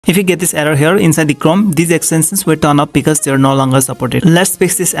If you get this error here inside the Chrome, these extensions will turn off because they are no longer supported. Let's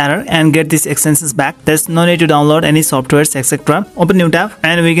fix this error and get these extensions back. There's no need to download any softwares, etc. Open new tab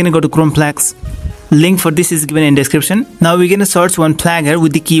and we're gonna go to Chrome flags. Link for this is given in description. Now we're gonna search one flag here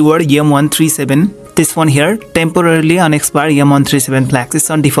with the keyword yum137. This one here, temporarily unexpired yum137 flags is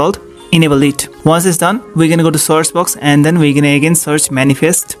on default. Enable it. Once it's done, we're gonna go to search box and then we're gonna again search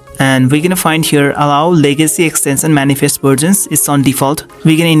manifest, and we're gonna find here allow legacy extension manifest versions. It's on default.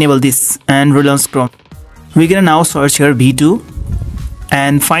 We're gonna enable this and relaunch Chrome. We're gonna now search here v2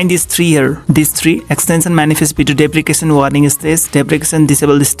 and find these three here. These three: extension manifest v2 deprecation warning stage, deprecation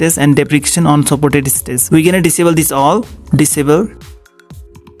disabled stage, and deprecation unsupported stage. We're gonna disable these all. Disable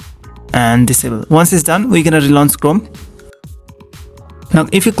and disable. Once it's done, we're gonna relaunch Chrome. Now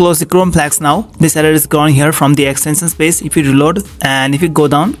if you close the Chrome flags now, this error is gone here from the extensions page. If you reload and if you go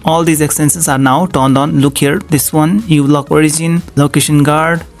down, all these extensions are now turned on. Look here, this one, ulock origin, location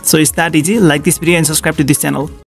guard. So it's that easy. Like this video and subscribe to this channel.